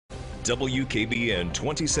WKBN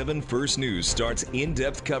 27 First News starts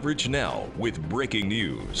in-depth coverage now with breaking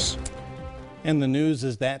news. And the news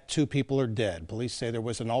is that 2 people are dead. Police say there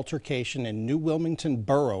was an altercation in New Wilmington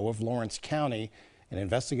Borough of Lawrence County, and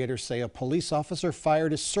investigators say a police officer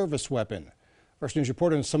fired a service weapon. First News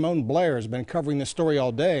reporter Simone Blair has been covering this story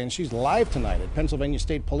all day, and she's live tonight at Pennsylvania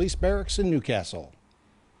State Police Barracks in Newcastle.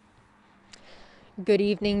 Good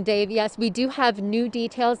evening, Dave. Yes, we do have new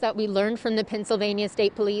details that we learned from the Pennsylvania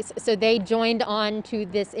State Police. So they joined on to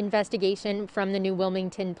this investigation from the New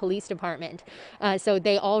Wilmington Police Department. So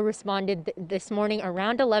they all responded this morning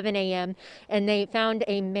around 11 a.m. and they found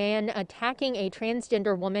a man attacking a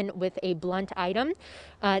transgender woman with a blunt item.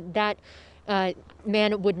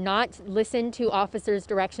 Man would not listen to officers'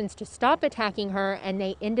 directions to stop attacking her, and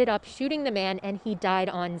they ended up shooting the man, and he died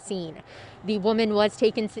on scene. The woman was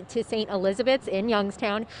taken to St. Elizabeth's in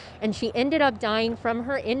Youngstown, and she ended up dying from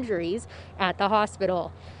her injuries at the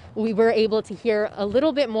hospital. We were able to hear a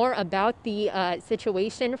little bit more about the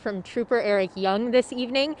situation from Trooper Eric Young this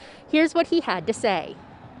evening. Here's what he had to say.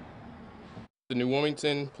 The New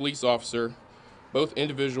Wilmington police officer, both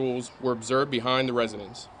individuals were observed behind the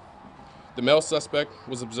residence. The male suspect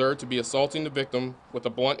was observed to be assaulting the victim with a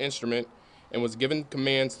blunt instrument and was given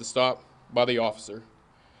commands to stop by the officer.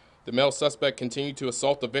 The male suspect continued to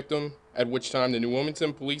assault the victim, at which time the New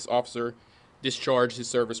Wilmington police officer discharged his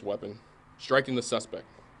service weapon, striking the suspect.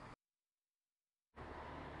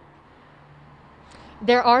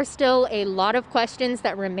 There are still a lot of questions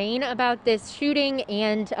that remain about this shooting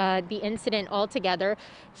and the incident altogether.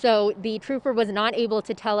 So the trooper was not able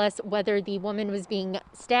to tell us whether the woman was being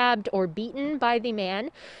stabbed or beaten by the man.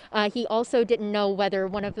 He also didn't know whether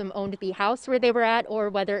one of them owned the house where they were at or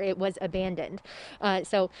whether it was abandoned.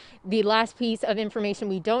 So the last piece of information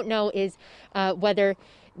we don't know is whether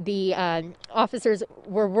the officers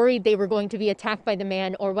were worried they were going to be attacked by the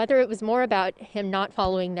man or whether it was more about him not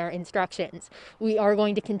following their instructions. We are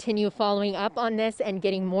going to continue following up on this and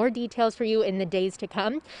getting more details for you in the days to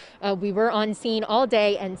come. We were on scene all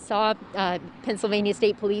day and saw Pennsylvania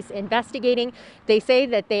State Police investigating. They say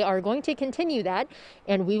that they are going to continue that,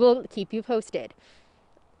 and we will keep you posted.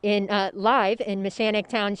 Live in Mechanic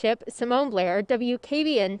Township, Simone Blair,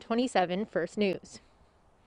 WKBN 27 First News.